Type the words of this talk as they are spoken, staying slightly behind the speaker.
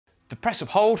The press up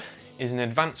hold is an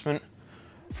advancement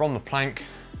from the plank,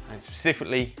 and it's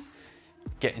specifically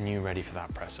getting you ready for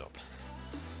that press up.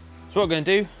 So what we're going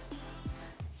to do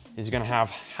is you're going to have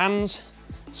hands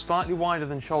slightly wider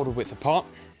than shoulder width apart,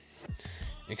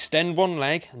 extend one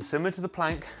leg, and similar to the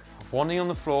plank, have one knee on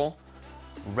the floor,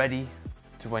 ready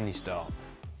to when you start.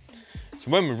 So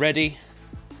when we're ready,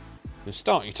 you'll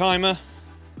start your timer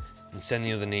and send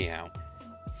the other knee out.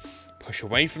 Push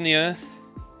away from the earth.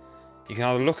 You can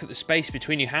either look at the space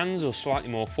between your hands or slightly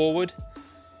more forward.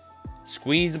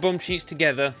 Squeeze the bum cheeks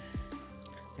together,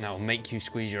 and that will make you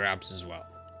squeeze your abs as well.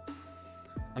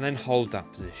 And then hold that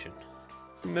position.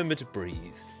 Remember to breathe.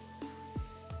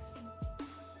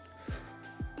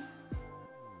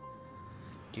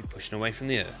 Keep pushing away from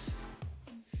the earth.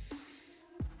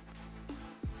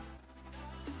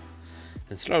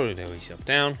 Then slowly lower yourself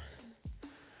down.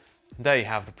 And there you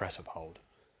have the press up hold.